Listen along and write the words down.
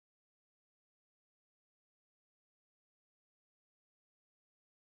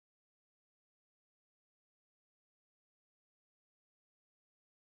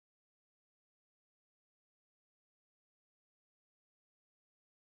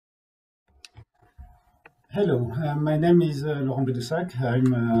Hello, my name is Laurent Bedoussac.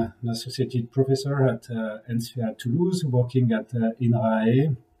 I'm an associated professor at NCA Toulouse, working at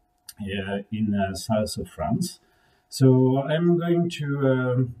INRAE in south of France. So I'm going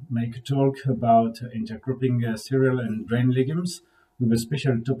to make a talk about intercropping cereal and grain legumes with a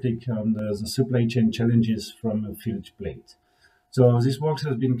special topic on the supply chain challenges from a field plate. So this work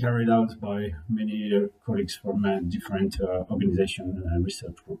has been carried out by many colleagues from different organization and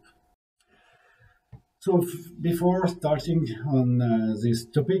research groups. So before starting on this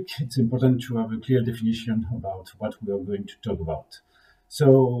topic, it's important to have a clear definition about what we are going to talk about.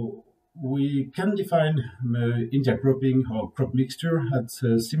 So we can define intercropping or crop mixture as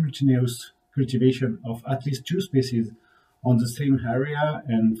a simultaneous cultivation of at least two species on the same area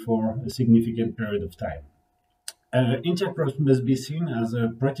and for a significant period of time. Intercrops must be seen as a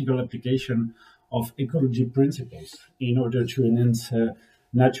practical application of ecology principles in order to enhance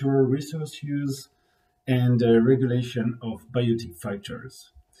natural resource use and regulation of biotic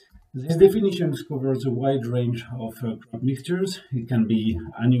factors. This definition covers a wide range of crop mixtures. It can be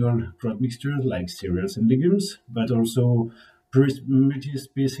annual crop mixtures like cereals and legumes, but also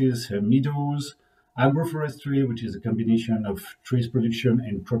multi-species meadows, agroforestry, which is a combination of trees production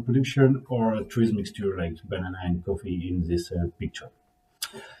and crop production, or a trees mixture like banana and coffee in this picture.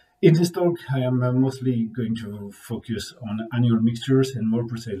 In this talk, I am mostly going to focus on annual mixtures and more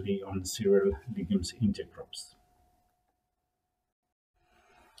precisely on cereal legumes intercrops.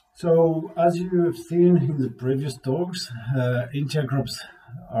 So, as you have seen in the previous talks, intercrops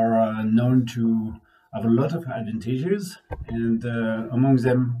are known to have a lot of advantages, and among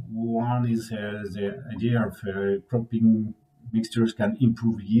them, one is the idea of cropping mixtures can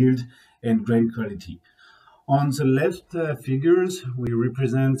improve yield and grain quality. On the left figures, we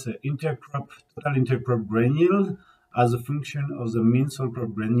represent the total intercrop grain yield as a function of the mean soil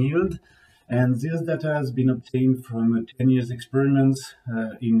crop grain yield. And this data has been obtained from 10 years experiments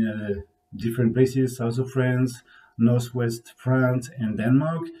in different places, south of France, northwest France, and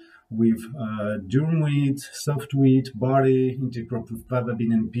Denmark, with durum wheat, soft wheat, barley, intercrop with fava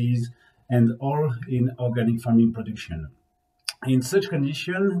bean and peas, and all in organic farming production. In such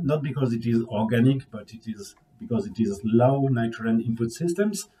condition, not because it is organic, but it is because it is low nitrogen input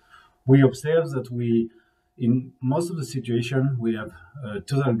systems, we observe that in most of the situation, we have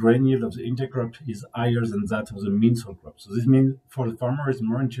total grain yield of the intercrop is higher than that of the mean soil crop. So this means for the farmer, it's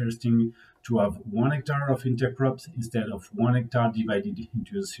more interesting to have 1 hectare of intercrops instead of 1 hectare divided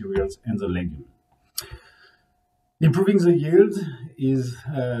into the cereals and the legume. Improving the yield is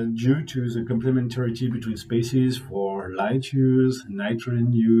due to the complementarity between species for light use,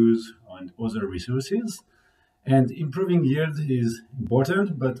 nitrogen use, and other resources. And improving yield is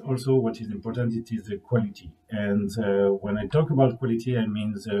important, but also what is important, it is the quality. And when I talk about quality, I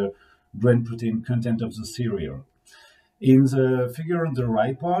mean the grain protein content of the cereal. In the figure on the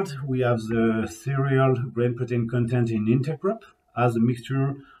right part, we have the cereal grain protein content in intercrop as a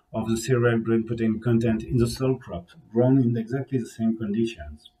mixture of the cereal grain protein content in the soil crop, grown in exactly the same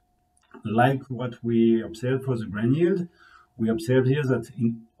conditions. Like what we observed for the grain yield, we observe here that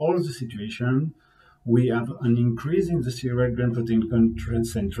in all the situations, we have an increase in the cereal grain protein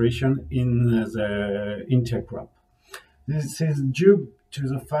concentration in the intercrop. This is due to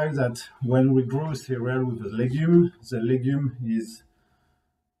the fact that when we grow cereal with the legume is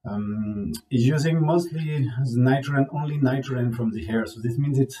using mostly the nitrogen, only nitrogen from the air. So this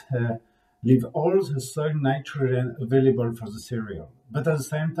means it leaves all the soil nitrogen available for the cereal. But at the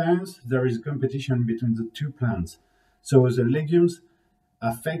same time, there is competition between the two plants. So the legumes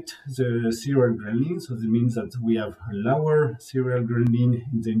affect the cereal ghrelin. So this means that we have a lower cereal ghrelin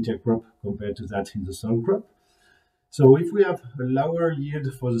in the intercrop compared to that in the soil crop. So if we have a lower yield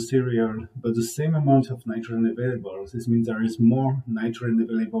for the cereal, but the same amount of nitrogen available, this means there is more nitrogen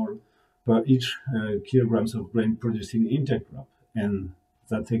available per each kilograms of grain producing intercrop. And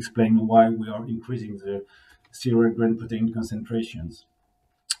that explains why we are increasing the cereal grain protein concentrations.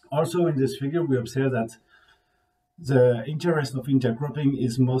 Also in this figure, we observe that the interest of intercropping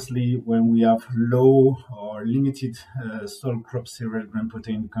is mostly when we have low or limited soil crop cereal grain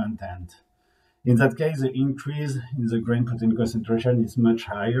protein content. In that case, the increase in the grain protein concentration is much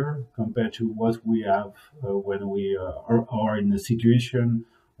higher compared to what we have when we are in a situation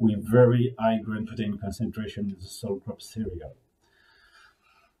with very high grain protein concentration in the soil crop cereal.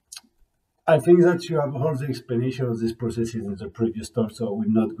 I think that you have all the explanation of these processes in the previous talk, so I will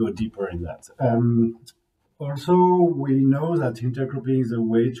not go deeper in that. Also, we know that intercropping is a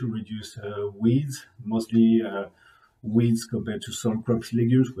way to reduce weeds, mostly weeds compared to soil crops,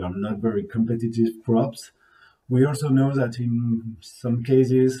 legumes. We are not very competitive crops. We also know that in some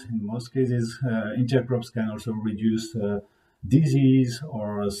cases, in most cases, intercrops can also reduce disease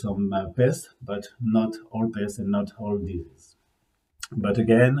or some pests, but not all pests and not all disease. But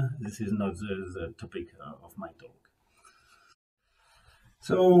again, this is not the topic of my talk.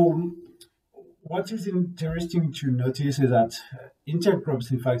 So, what is interesting to notice is that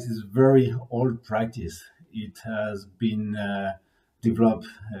intercrops, in fact, is a very old practice. It has been developed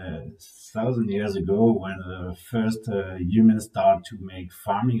 1,000 years ago when the first humans started to make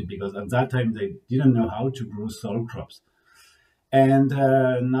farming, because at that time they didn't know how to grow soil crops. And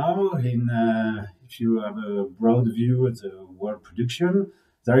now, if you have a broad view of the world production,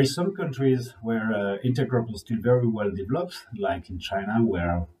 there is some countries where intercrop is still very well developed, like in China,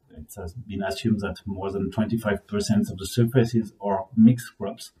 where it has been assumed that more than 25% of the surfaces are mixed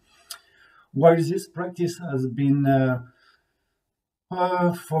crops. While this practice has been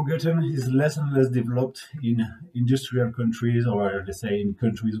forgotten, is less and less developed in industrial countries, or let's say in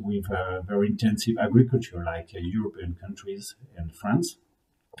countries with very intensive agriculture, like European countries and France.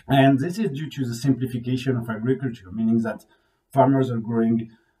 And this is due to the simplification of agriculture, meaning that farmers are growing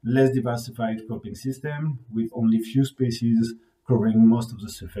less diversified cropping system with only few species covering most of the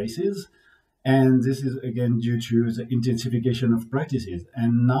surfaces. And this is again due to the intensification of practices.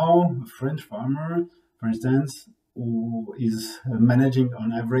 And now a French farmer, for instance, who is managing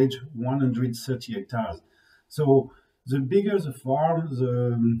on average 130 hectares. So the bigger the farm,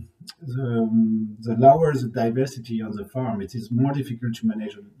 the lower the diversity on the farm. It is more difficult to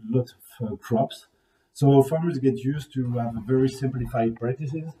manage a lot of crops. So farmers get used to have very simplified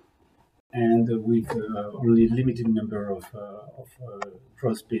practices and with only limited number of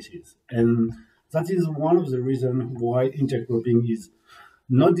crop species. And that is one of the reasons why intercropping is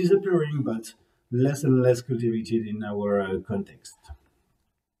not disappearing, but less and less cultivated in our context.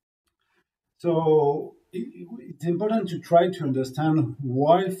 So it's important to try to understand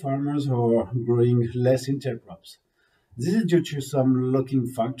why farmers are growing less intercrops. This is due to some locking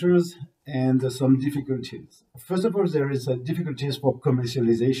factors and some difficulties. First of all, there is difficulties for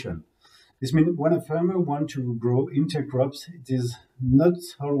commercialization. This means when a farmer wants to grow intercrops, it is not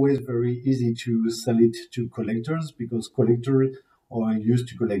always very easy to sell it to collectors, because collectors are used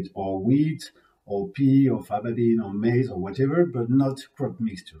to collect or wheat, or pea, or faba bean, or maize, or whatever, but not crop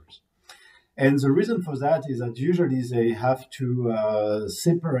mixtures. And the reason for that is that usually they have to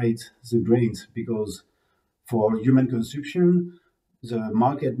separate the grains, because for human consumption, the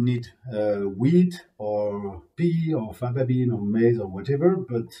market need wheat or pea or faba bean or maize or whatever,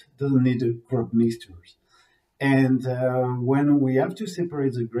 but doesn't need crop mixtures. And when we have to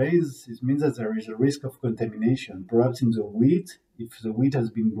separate the grains, it means that there is a risk of contamination. Perhaps in the wheat, if the wheat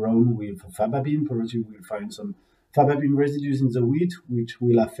has been grown with faba bean, perhaps you will find some faba bean residues in the wheat, which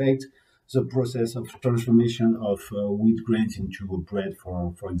will affect the process of transformation of wheat grains into bread,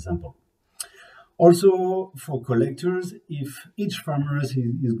 for example. Also, for collectors, if each farmer is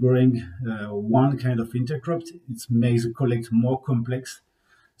growing one kind of intercrop, it makes the collect more complex.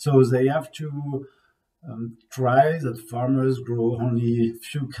 So they have to try that farmers grow only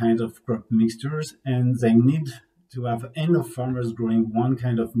few kinds of crop mixtures, and they need to have enough farmers growing one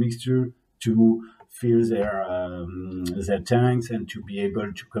kind of mixture to fill their tanks and to be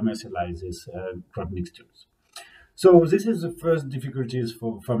able to commercialize these crop mixtures. So this is the first difficulties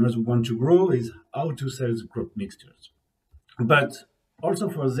for farmers who want to grow, is how to sell the crop mixtures. But also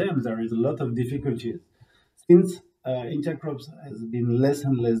for them, there is a lot of difficulties. Since intercrops has been less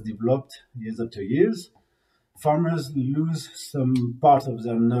and less developed years after years, farmers lose some part of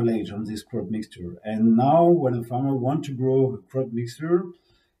their knowledge on this crop mixture. And now when a farmer wants to grow a crop mixture,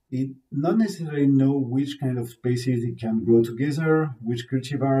 he not necessarily know which kind of species it can grow together, which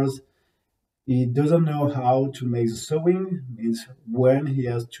cultivars. He doesn't know how to make the sowing, means when he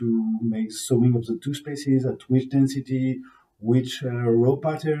has to make sowing of the two species, at which density, which row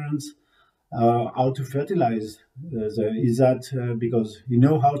patterns, how to fertilize. Is that because he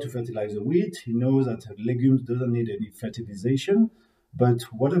knows how to fertilize the wheat, he knows that legumes doesn't need any fertilization, but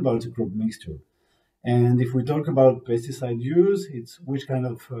what about the crop mixture? And if we talk about pesticide use, it's which kind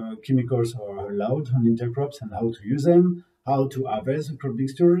of chemicals are allowed on intercrops and how to use them, how to harvest the crop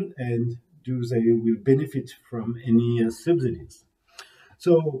mixture, and do they will benefit from any subsidies.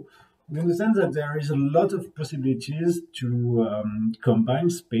 So we understand that there is a lot of possibilities to combine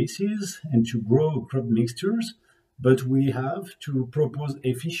species and to grow crop mixtures, but we have to propose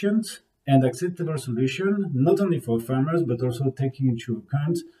efficient and acceptable solution, not only for farmers, but also taking into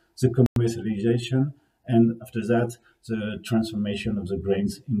account the commercialization and after that, the transformation of the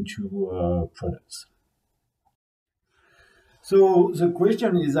grains into products. So the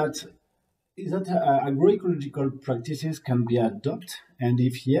question is that is that agroecological practices can be adopted, and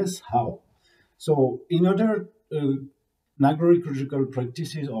if yes, how? So, in order agroecological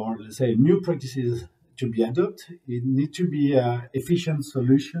practices, or let's say new practices, to be adopted, it need to be efficient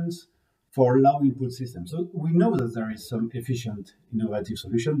solutions for low input systems. So we know that there is some efficient, innovative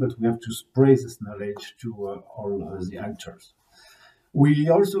solution, but we have to spread this knowledge to all the actors. We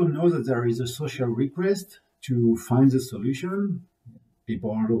also know that there is a social request to find the solution.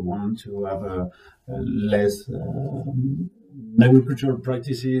 People want to have a less agricultural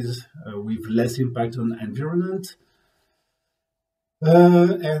practices with less impact on the environment.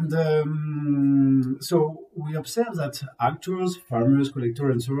 So we observe that actors, farmers,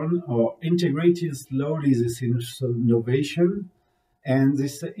 collectors, and so on are integrated slowly this innovation, and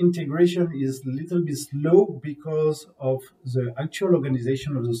this integration is a little bit slow because of the actual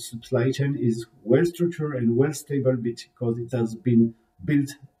organization of the supply chain is well structured and well stable because it has been built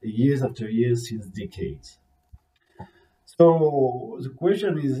years after years since decades. So the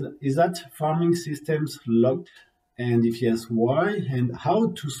question is that farming systems locked? And if yes, why? And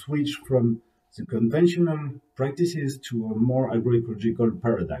how to switch from the conventional practices to a more agroecological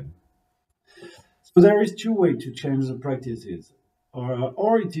paradigm? So there is two ways to change the practices.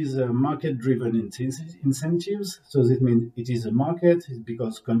 Or it is a market-driven incentives. So that means it is a market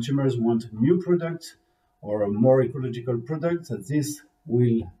because consumers want new products or a more ecological product. That this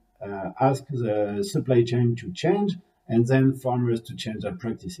will ask the supply chain to change, and then farmers to change their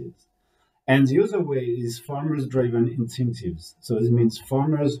practices. And the other way is farmers-driven incentives. So this means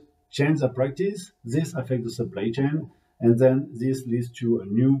farmers change their practice, this affects the supply chain, and then this leads to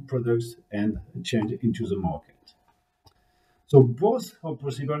new products and change into the market. So both are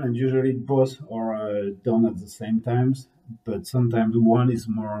possible, and usually both are done at the same times, but sometimes one is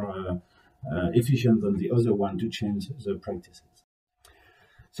more efficient than the other one to change the practices.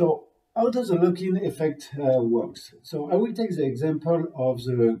 So how does the lock-in effect works? So I will take the example of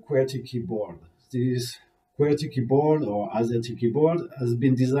the QWERTY keyboard. This QWERTY keyboard or AZERTY keyboard has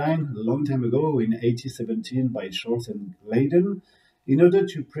been designed a long time ago in 1817 by Scholz and Leyden in order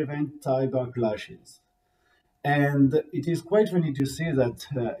to prevent tie-bar clashes. And it is quite funny to see that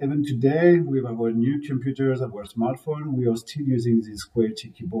even today, with our new computers, our smartphone, we are still using this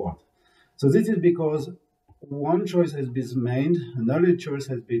QWERTY keyboard. So this is because one choice has been made, another choice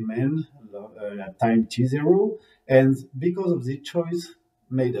has been made at time t0, and because of the choice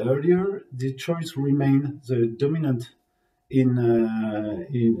made earlier, the choice remains the dominant in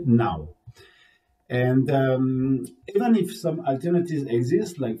now. And even if some alternatives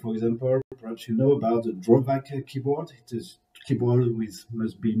exist, like for example, perhaps you know about the drawback keyboard. It is keyboard which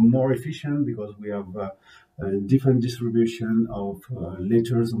must be more efficient because we have a different distribution of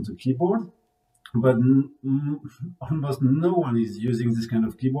letters on the keyboard. But almost no one is using this kind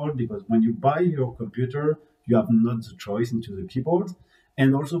of keyboard because when you buy your computer, you have not the choice into the keyboard.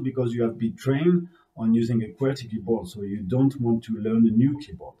 And also because you have been trained on using a QWERTY keyboard, so you don't want to learn a new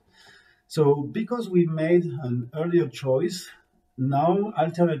keyboard. So because we made an earlier choice, now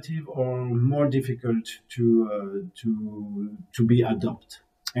alternatives are more difficult to be adopted.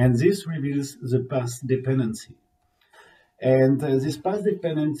 And this reveals the path dependency. And this path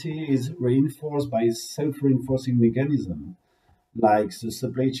dependency is reinforced by self-reinforcing mechanism, like the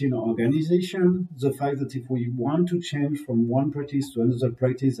supply chain organization, the fact that if we want to change from one practice to another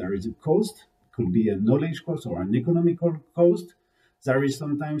practice, there is a cost. It could be a knowledge cost or an economical cost. There is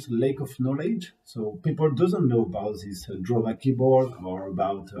sometimes lack of knowledge, so people doesn't know about this drawback keyboard or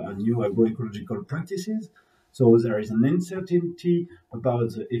about new agroecological practices. So there is an uncertainty about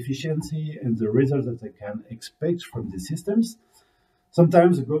the efficiency and the results that they can expect from the systems.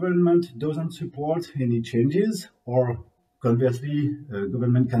 Sometimes the government doesn't support any changes, or conversely,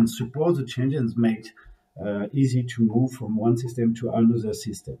 government can support the changes and make easy to move from one system to another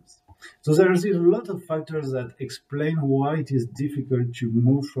systems. So there is a lot of factors that explain why it is difficult to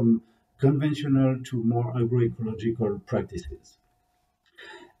move from conventional to more agroecological practices.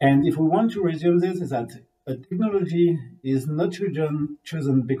 And if we want to resume this, is that a technology is not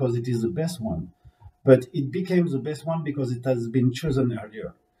chosen because it is the best one, but it became the best one because it has been chosen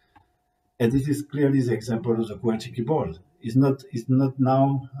earlier. And this is clearly the example of the QWERTY keyboard. It's not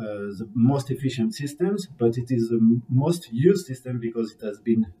now the most efficient systems, but it is the most used system because it has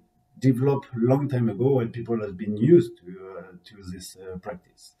been developed a long time ago and people have been used to this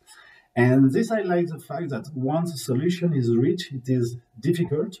practice. And this highlights the fact that once a solution is reached, it is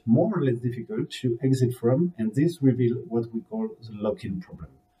difficult, more or less difficult, to exit from, and this reveals what we call the lock-in problem.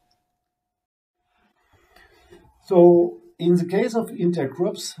 So in the case of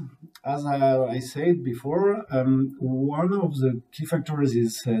intercrops, As I said before, one of the key factors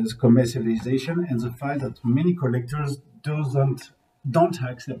is commercialization and the fact that many collectors don't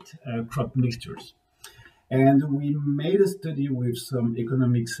accept crop mixtures. And we made a study with some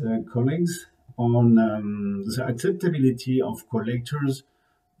economics colleagues on the acceptability of collectors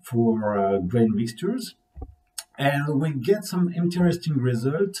for grain mixtures. And we get some interesting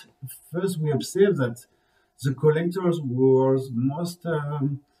results. First, we observed that the collectors was most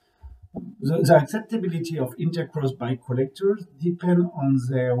the acceptability of intercross by collectors depend on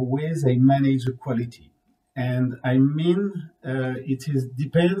the way they manage the quality. And I mean,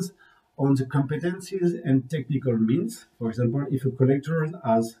 depends on the competencies and technical means. For example, if a collector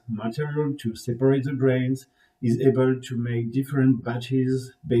has material to separate the grains, is able to make different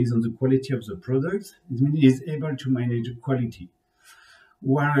batches based on the quality of the products, it means is able to manage quality.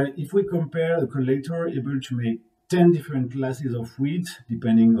 Where if we compare a collector able to make 10 different classes of wheat,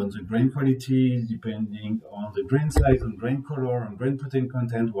 depending on the grain quality, depending on the grain size, on grain color, on grain protein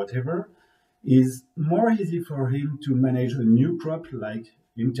content, whatever, is more easy for him to manage a new crop like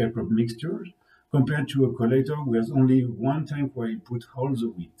intercrop mixtures compared to a collector who has only one tank where he put all the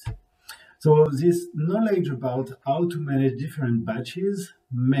wheat. So this knowledge about how to manage different batches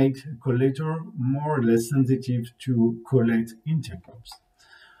makes a collector more or less sensitive to collect intercrops.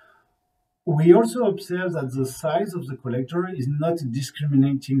 We also observe that the size of the collector is not a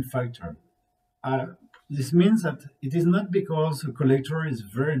discriminating factor. This means that it is not because a collector is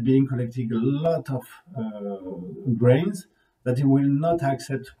very big, collecting a lot of grains, that he will not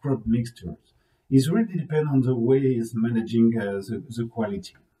accept crop mixtures. It really depends on the way he is managing the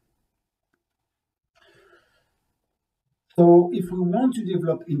quality. So if we want to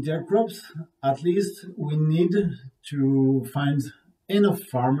develop intercrops, at least we need to find enough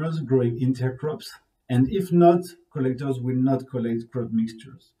farmers growing intercrops, and if not, collectors will not collect crop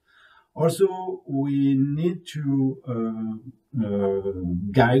mixtures. Also, we need to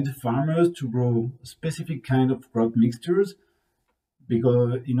guide farmers to grow specific kind of crop mixtures,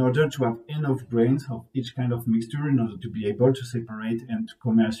 because in order to have enough grains of each kind of mixture, in order to be able to separate and to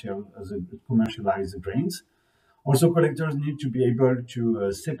commercialize the grains. Also, collectors need to be able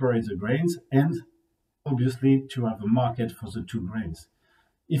to separate the grains and obviously to have a market for the two grains.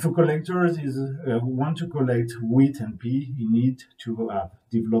 If a collector want to collect wheat and pea, he needs to have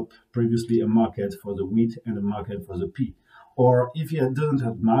developed previously a market for the wheat and a market for the pea. Or if he doesn't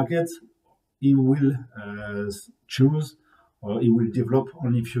have markets, he will choose or he will develop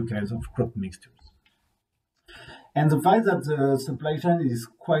only a few kinds of crop mixtures. And the fact that the supply chain is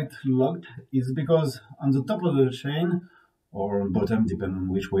quite locked is because on the top of the chain, or bottom, depending on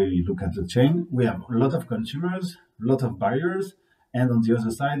which way you look at the chain, we have a lot of consumers, a lot of buyers, and on the other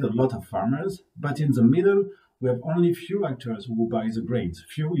side, a lot of farmers. But in the middle, we have only few actors who buy the grains,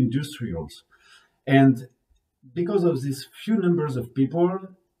 few industrials. And because of these few numbers of people,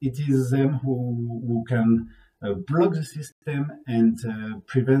 it is them who can block the system and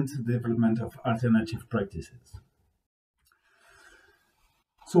prevent the development of alternative practices.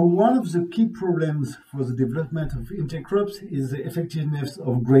 So one of the key problems for the development of intercrops is the effectiveness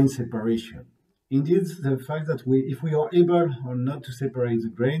of grain separation. Indeed, the fact that if we are able or not to separate the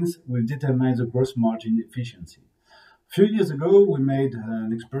grains will determine the gross margin efficiency. A few years ago, we made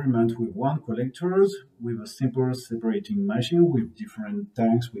an experiment with one collector with a simple separating machine with different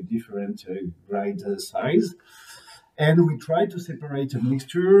tanks with different grind size. And we tried to separate a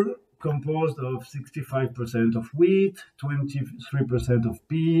mixture composed of 65% of wheat, 23% of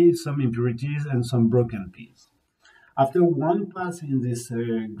pea, some impurities, and some broken peas. After one pass in this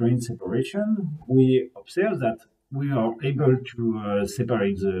grain separation, we observed that we are able to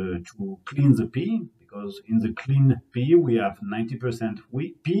to clean the pea, because in the clean pea we have 90%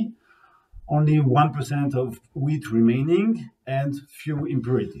 wheat pea, only 1% of wheat remaining, and few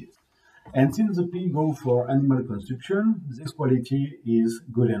impurities. And since the pea go for animal consumption, this quality is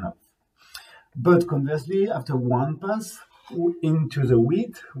good enough. But conversely, after one pass into the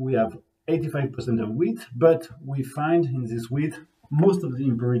wheat, we have 85% of wheat, but we find in this wheat most of the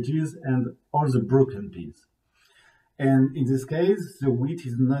impurities and all the broken peas. And in this case, the wheat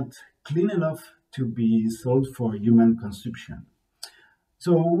is not clean enough to be sold for human consumption.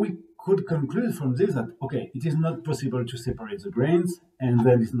 So we could conclude from this that, okay, it is not possible to separate the grains, and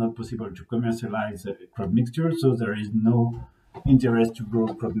then it's not possible to commercialize crop mixture, so there is no interest to grow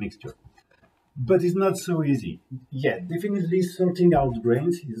crop mixture. But it's not so easy. Yeah, definitely sorting out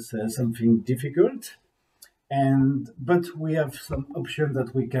grains is something difficult, but we have some options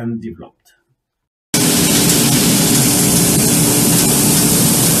that we can develop.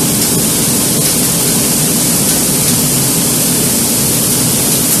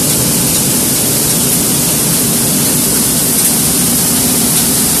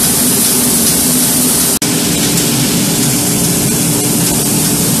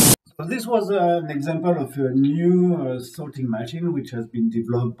 So this was an example of a new sorting machine which has been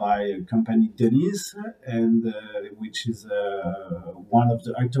developed by a company Denis, and which is one of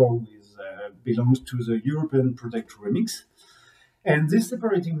the actors who belongs to the European project ReMIX. And this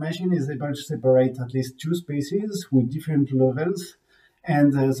separating machine is able to separate at least two species with different levels,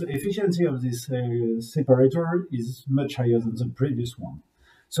 and the efficiency of this separator is much higher than the previous one.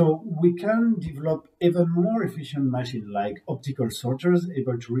 So we can develop even more efficient machines like optical sorters,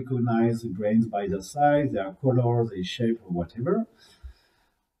 able to recognize the grains by their size, their color, their shape, or whatever.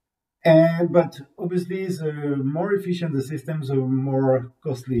 But obviously, the more efficient the system, the more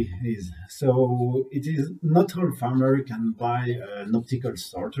costly it is. So it is not all farmers can buy an optical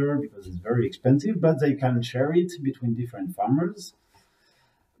sorter because it's very expensive, but they can share it between different farmers.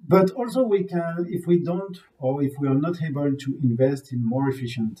 But also we can, if we don't, or if we are not able to invest in more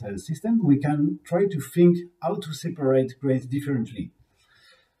efficient system, we can try to think how to separate grains differently.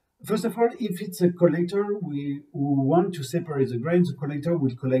 First of all, if it's a collector who want to separate the grains, the collector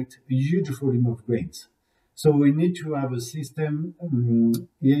will collect a huge volume of grains. So we need to have a system,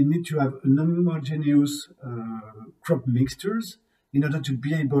 you need to have an homogeneous crop mixtures in order to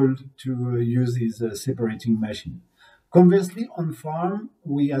be able to use this separating machine. Conversely, on farm,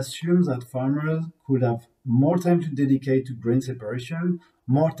 we assume that farmers could have more time to dedicate to grain separation,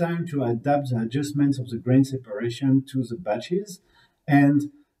 more time to adapt the adjustments of the grain separation to the batches,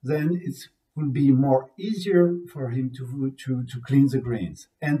 and then it will be more easier for him to clean the grains.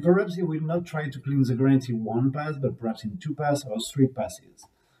 And perhaps he will not try to clean the grains in one pass, but perhaps in two passes or three passes.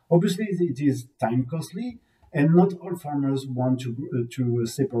 Obviously, it is time costly, and not all farmers want to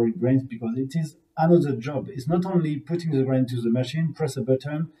separate grains because it is another job. It's not only putting the grain to the machine, press a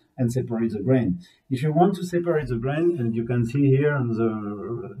button, and separate the grain. If you want to separate the grain, and you can see here on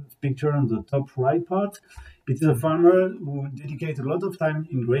the picture on the top right part, it is a farmer who dedicates a lot of time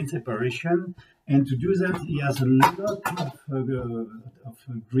in grain separation, and to do that, he has a lot of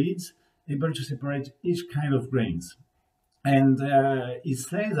grids able to separate each kind of grains. And he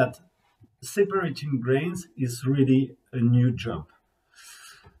says that separating grains is really a new job.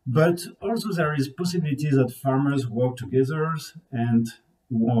 But also there is possibility that farmers work together and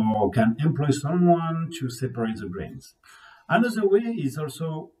can employ someone to separate the grains. Another way is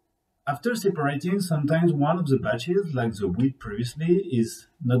also, after separating, sometimes one of the batches, like the wheat previously, is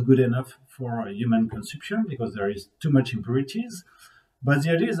not good enough for human consumption because there is too much impurities. But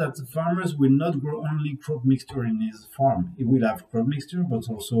the idea is that farmers will not grow only crop mixture in his farm. He will have crop mixture, but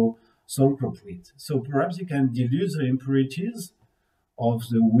also soil crop wheat. So perhaps he can dilute the impurities of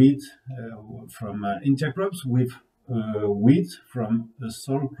the wheat from intercrops with wheat from a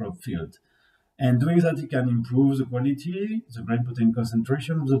soil crop field. And doing that, he can improve the quality, the grain protein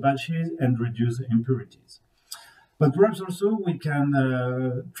concentration of the batches, and reduce the impurities. But perhaps also we can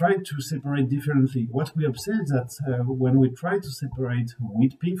try to separate differently. What we observe that when we try to separate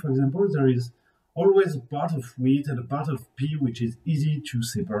wheat pea, for example, there is always a part of wheat and a part of pea which is easy to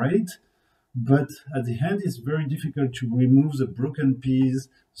separate. But at the end, it's very difficult to remove the broken peas,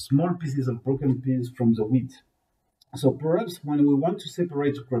 small pieces of broken peas from the wheat. So perhaps when we want to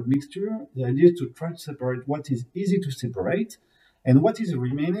separate a crop mixture, the idea is to try to separate what is easy to separate, and what is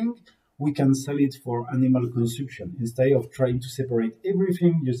remaining, we can sell it for animal consumption instead of trying to separate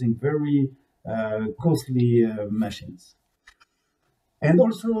everything using very costly machines. And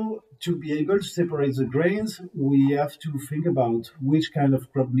also, to be able to separate the grains, we have to think about which kind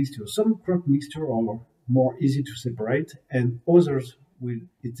of crop mixture. Some crop mixture are more easy to separate, and others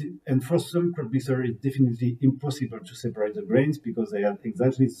and for some crop mixture, it's definitely impossible to separate the grains because they have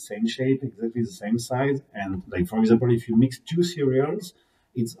exactly the same shape, exactly the same size. And like, for example, if you mix two cereals,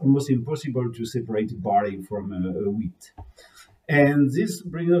 it's almost impossible to separate barley from wheat. And this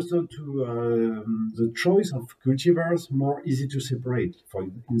brings us to the choice of cultivars more easy to separate. For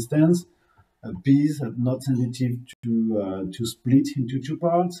instance, peas are not sensitive to split into two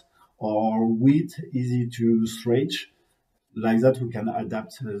parts, or wheat easy to stretch. Like that, we can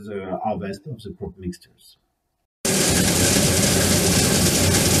adapt the harvest of the crop mixtures.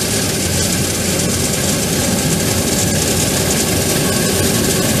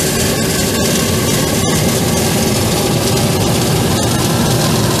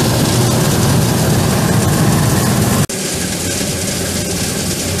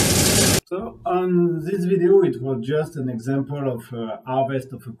 So on this video, it was just an example of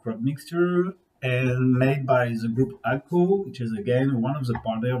harvest of a crop mixture and made by the group ACO, which is again one of the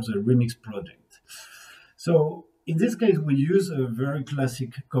partners of the ReMIX project. So in this case, we use a very classic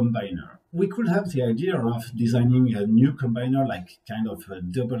combiner. We could have the idea of designing a new combiner, like kind of a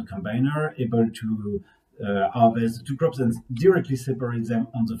double combiner, able to harvest the two crops and directly separate them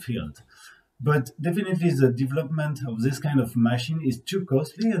on the field. But definitely the development of this kind of machine is too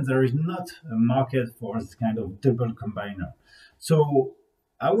costly, and there is not a market for this kind of double combiner. So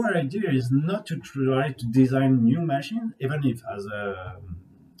our idea is not to try to design new machines, even if as a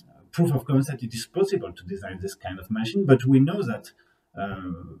proof of concept it is possible to design this kind of machine, but we know that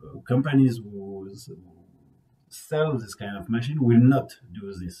companies who sell this kind of machine will not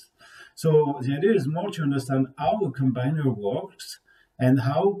do this. So the idea is more to understand how a combiner works and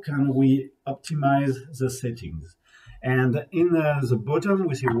how can we optimize the settings. And in the bottom,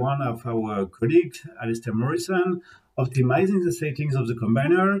 we see one of our colleagues, Alistair Morrison, optimizing the settings of the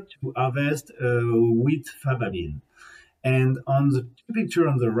combiner to harvest wheat faba bean. And on the picture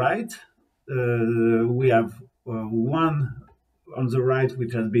on the right, we have one on the right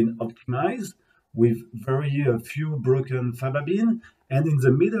which has been optimized with very few broken faba bean. And in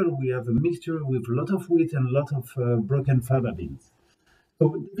the middle, we have a mixture with a lot of wheat and a lot of broken faba beans.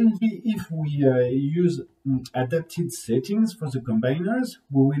 So definitely, if we use adapted settings for the combiners,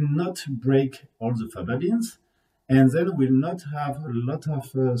 we will not break all the faba beans, and then we'll not have a lot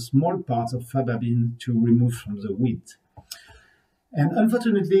of small parts of faba bean to remove from the wheat. And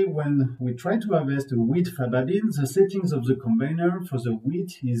unfortunately, when we try to harvest a wheat faba bean, the settings of the combiner for the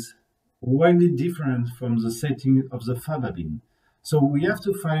wheat is widely different from the setting of the faba bean. So we have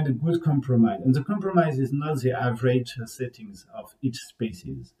to find a good compromise, and the compromise is not the average settings of each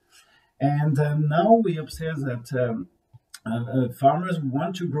species. And now we observe that farmers who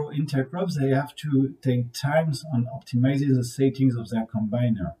want to grow intercrops, they have to take times on optimizing the settings of their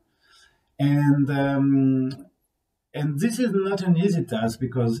combiner. And this is not an easy task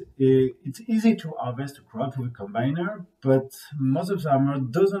because it's easy to harvest a crop with a combiner, but most of the farmers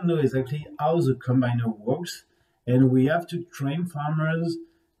doesn't know exactly how the combiner works. And we have to train farmers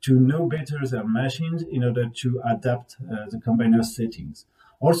to know better their machines in order to adapt the combiner settings.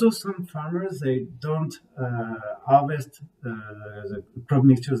 Also, some farmers, they don't harvest the crop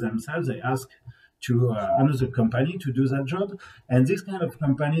mixtures themselves. They ask to another company to do that job. And this kind of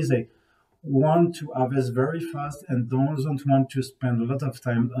companies, they want to harvest very fast and doesn't want to spend a lot of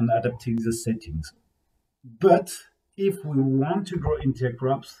time on adapting the settings. But if we want to grow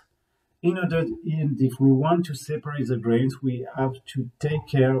intercrops, if we want to separate the grains, we have to take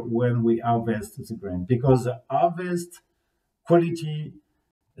care when we harvest the grain, because the harvest quality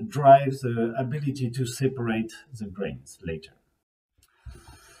drives the ability to separate the grains later.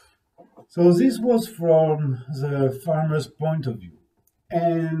 So this was from the farmer's point of view,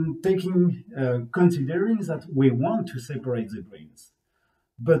 and considering that we want to separate the grains.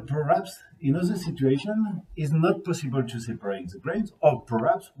 But perhaps in other situations, it's not possible to separate the grains, or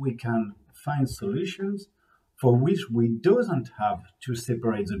perhaps we can find solutions for which we don't have to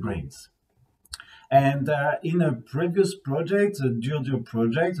separate the grains. And in a previous project, the Dur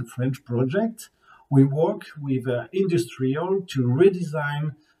project, a French project, we work with industrial to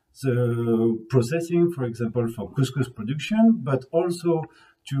redesign the processing, for example, for couscous production, but also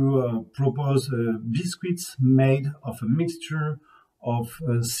to propose biscuits made of a mixture of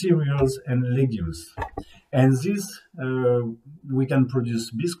cereals and legumes. And this, we can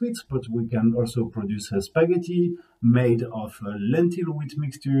produce biscuits, but we can also produce spaghetti made of lentil wheat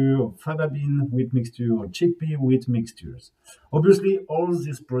mixture, or faba bean wheat mixture, or chickpea wheat mixtures. Obviously, all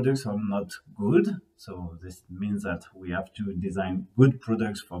these products are not good, so this means that we have to design good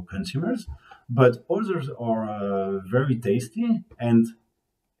products for consumers, but others are very tasty, and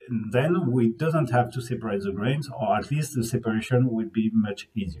then we don't have to separate the grains, or at least the separation will be much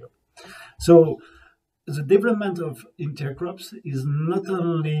easier. So the development of intercrops is not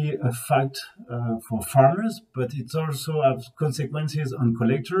only a fact for farmers, but it also has consequences on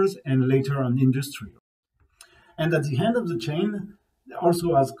collectors and later on industry. And at the end of the chain,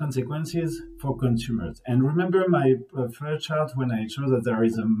 also has consequences for consumers. And remember my first chart when I showed that there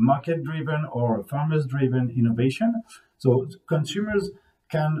is a market-driven or a farmers-driven innovation. So consumers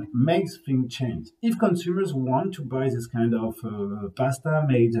can make things change. If consumers want to buy this kind of pasta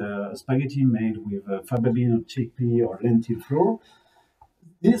made, spaghetti made with faba bean or chickpea or lentil flour,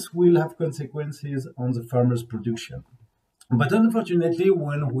 this will have consequences on the farmer's production. But unfortunately,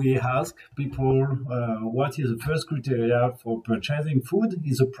 when we ask people what is the first criteria for purchasing food,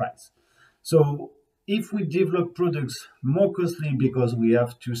 is the price. So if we develop products more costly because we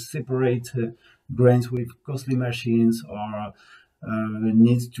have to separate grains with costly machines, or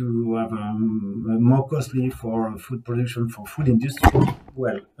needs to have more costly for food production, for food industry,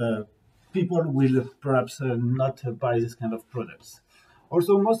 well, people will perhaps not buy this kind of products.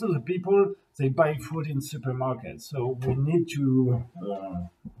 Also, most of the people, they buy food in supermarkets, so we need to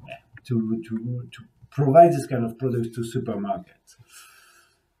provide this kind of products to supermarkets.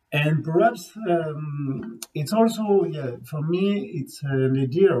 And perhaps it's also, yeah, for me, it's an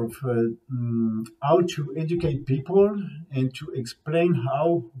idea of how to educate people and to explain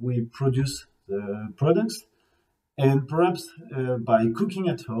how we produce the products. And perhaps by cooking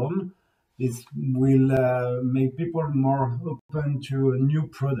at home, it will make people more open to new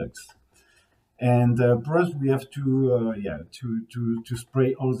products. And perhaps we have to, to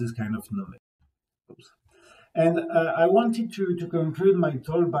spread all this kind of knowledge. And I wanted to conclude my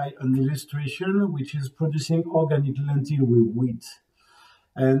talk by an illustration, which is producing organic lentil with wheat.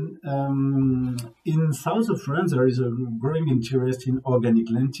 And in south of France, there is a growing interest in organic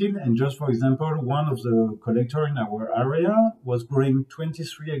lentil. And just for example, one of the collectors in our area was growing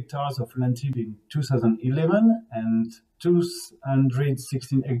 23 hectares of lentil in 2011 and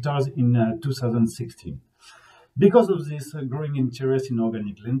 216 hectares in 2016. Because of this growing interest in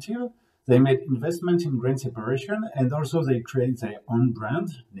organic lentil, they made investment in grain separation, and also they create their own brand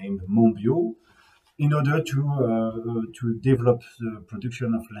named Monbio in order to develop the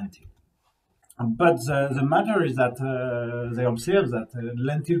production of lentil. But the matter is that they observe that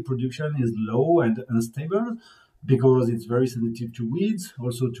lentil production is low and unstable because it's very sensitive to weeds,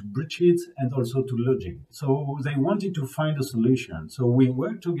 also to breaches, and also to lodging. So they wanted to find a solution. So we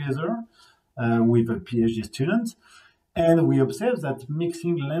worked together with a PhD student, and we observed that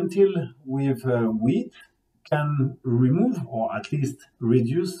mixing lentil with wheat can remove or at least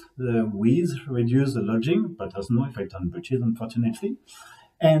reduce the weeds, reduce the lodging, but has no effect on breaches, unfortunately.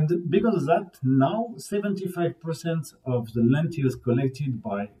 And because of that, now 75% of the lentils collected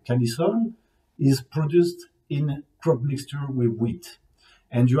by Calisol is produced in crop mixture with wheat.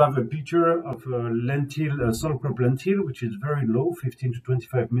 And you have a picture of a lentil, a soil crop lentil, which is very low, 15 to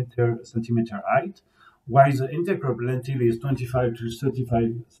 25 centimeter height, while the intercrop lentil is 25 to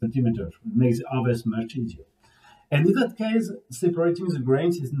 35 centimeters. It makes the harvest much easier. And in that case, separating the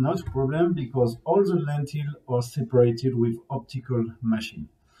grains is not a problem because all the lentils are separated with optical machine.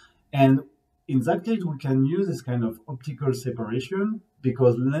 And in that case, we can use this kind of optical separation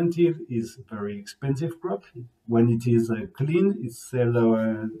because lentil is a very expensive crop. When it is clean, it's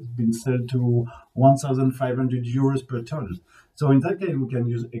been sold to 1,500 euros per ton. So in that case, we can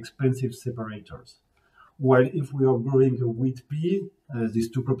use expensive separators. While if we are growing a wheat pea,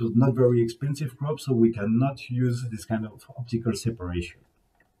 these two crops are not very expensive crops, so we cannot use this kind of optical separation.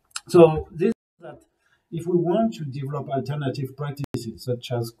 So this is that if we want to develop alternative practices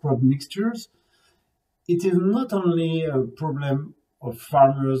such as crop mixtures, it is not only a problem of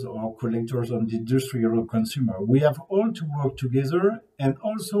farmers or collectors on the industrial or consumer. We have all to work together, and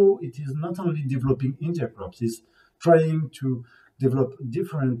also it is not only developing intercrops, it's trying to develop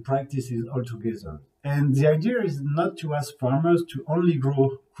different practices altogether. And the idea is not to ask farmers to only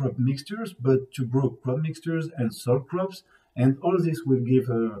grow crop mixtures, but to grow crop mixtures and soil crops. And all this will give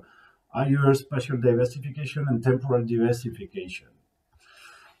a higher spatial diversification and temporal diversification.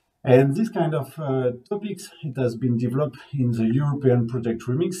 And this kind of topics, it has been developed in the European project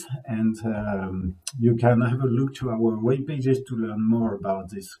ReMIX, and you can have a look to our web pages to learn more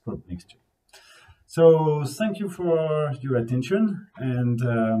about this crop mixture. So thank you for your attention, and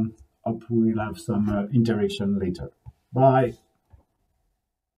hope we will have some interaction later. Bye.